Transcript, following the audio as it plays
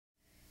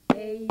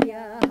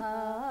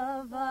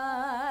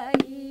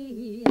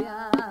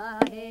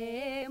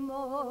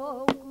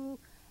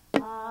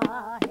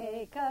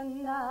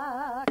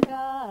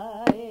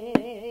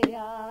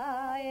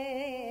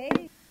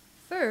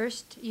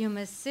First, you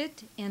must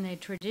sit in a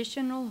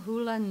traditional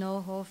hula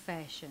noho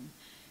fashion,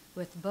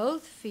 with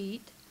both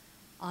feet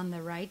on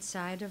the right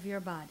side of your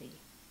body.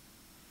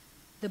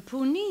 The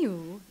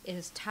puniu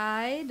is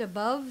tied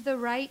above the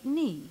right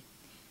knee,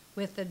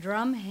 with the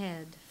drum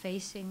head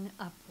facing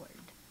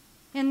upward.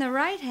 In the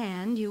right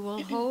hand, you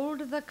will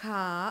hold the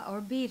ka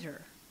or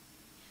beater.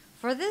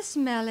 For this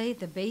mele,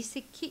 the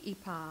basic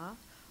ki'ipa,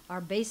 or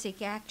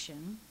basic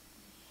action,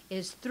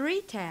 is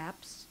 3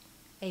 taps,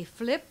 a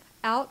flip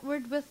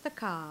outward with the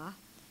ka,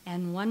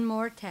 and 1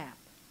 more tap.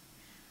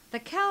 The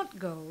count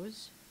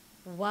goes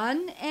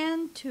 1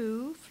 and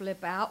 2,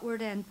 flip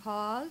outward and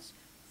pause,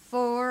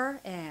 4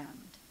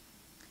 and.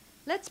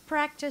 Let's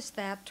practice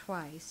that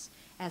twice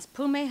as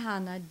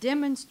Pumehana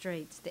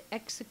demonstrates the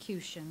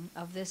execution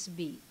of this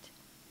beat.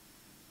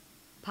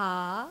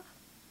 Pa,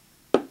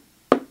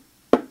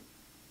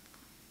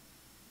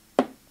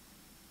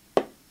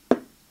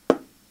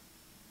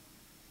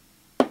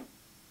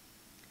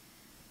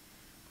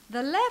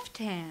 the left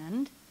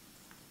hand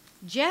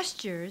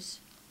gestures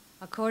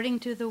according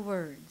to the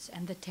words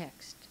and the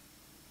text.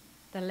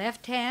 The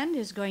left hand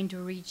is going to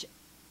reach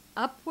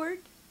upward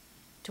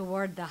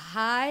toward the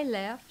high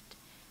left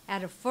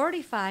at a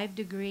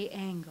 45-degree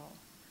angle.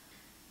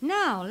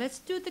 Now let's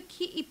do the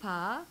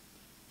ki'ipa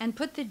and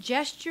put the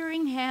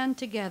gesturing hand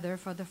together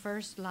for the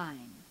first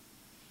line.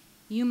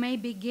 You may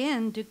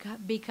begin to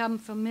become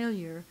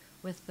familiar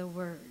with the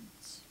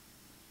words.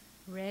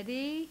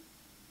 Ready?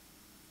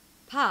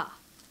 Pa.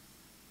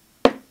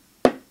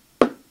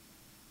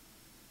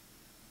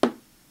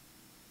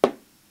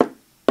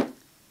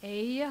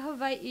 Eia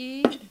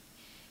Hawai'i,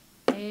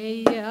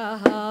 Eia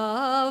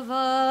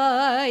Hawai'i,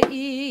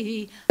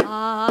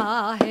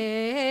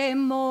 ahe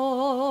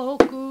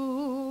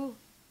moku.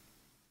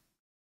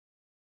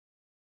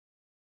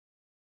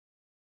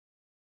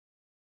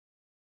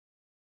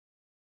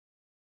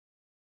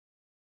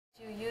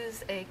 You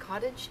use a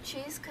cottage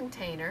cheese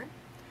container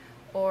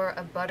or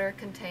a butter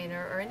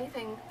container or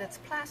anything that's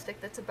plastic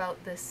that's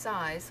about this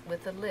size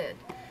with a lid.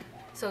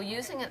 So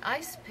using an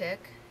ice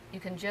pick, you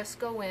can just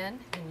go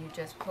in and you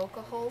just poke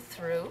a hole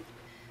through.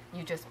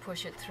 You just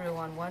push it through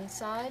on one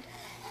side,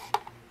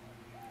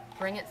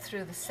 bring it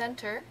through the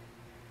center.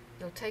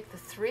 You'll take the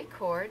 3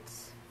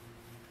 cords,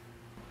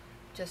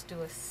 just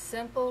do a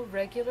simple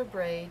regular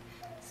braid.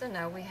 So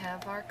now we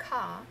have our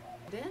ka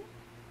in.